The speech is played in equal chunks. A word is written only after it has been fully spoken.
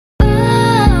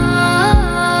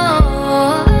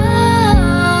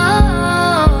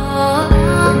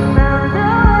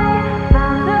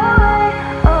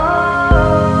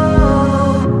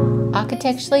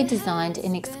architecturally designed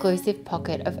an exclusive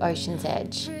pocket of Ocean's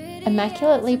Edge.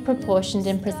 Immaculately proportioned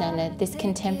and presented, this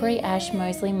contemporary Ash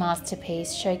Moseley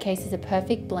masterpiece showcases a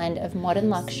perfect blend of modern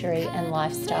luxury and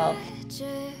lifestyle,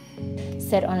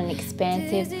 set on an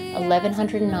expansive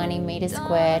 1,190 metres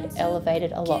squared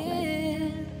elevated allotment.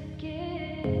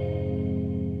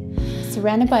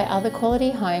 Surrounded by other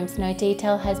quality homes, no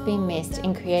detail has been missed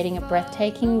in creating a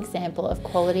breathtaking example of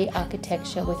quality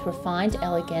architecture with refined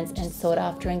elegance and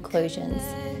sought-after inclusions.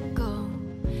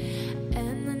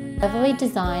 Cleverly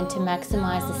designed to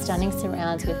maximise the stunning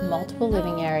surrounds with multiple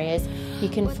living areas, you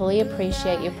can fully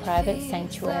appreciate your private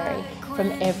sanctuary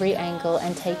from every angle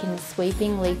and take in the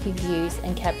sweeping leafy views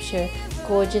and capture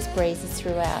gorgeous breezes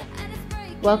throughout.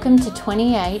 Welcome to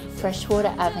 28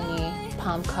 Freshwater Avenue,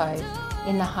 Palm Cove,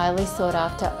 in the highly sought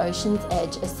after Ocean's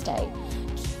Edge estate.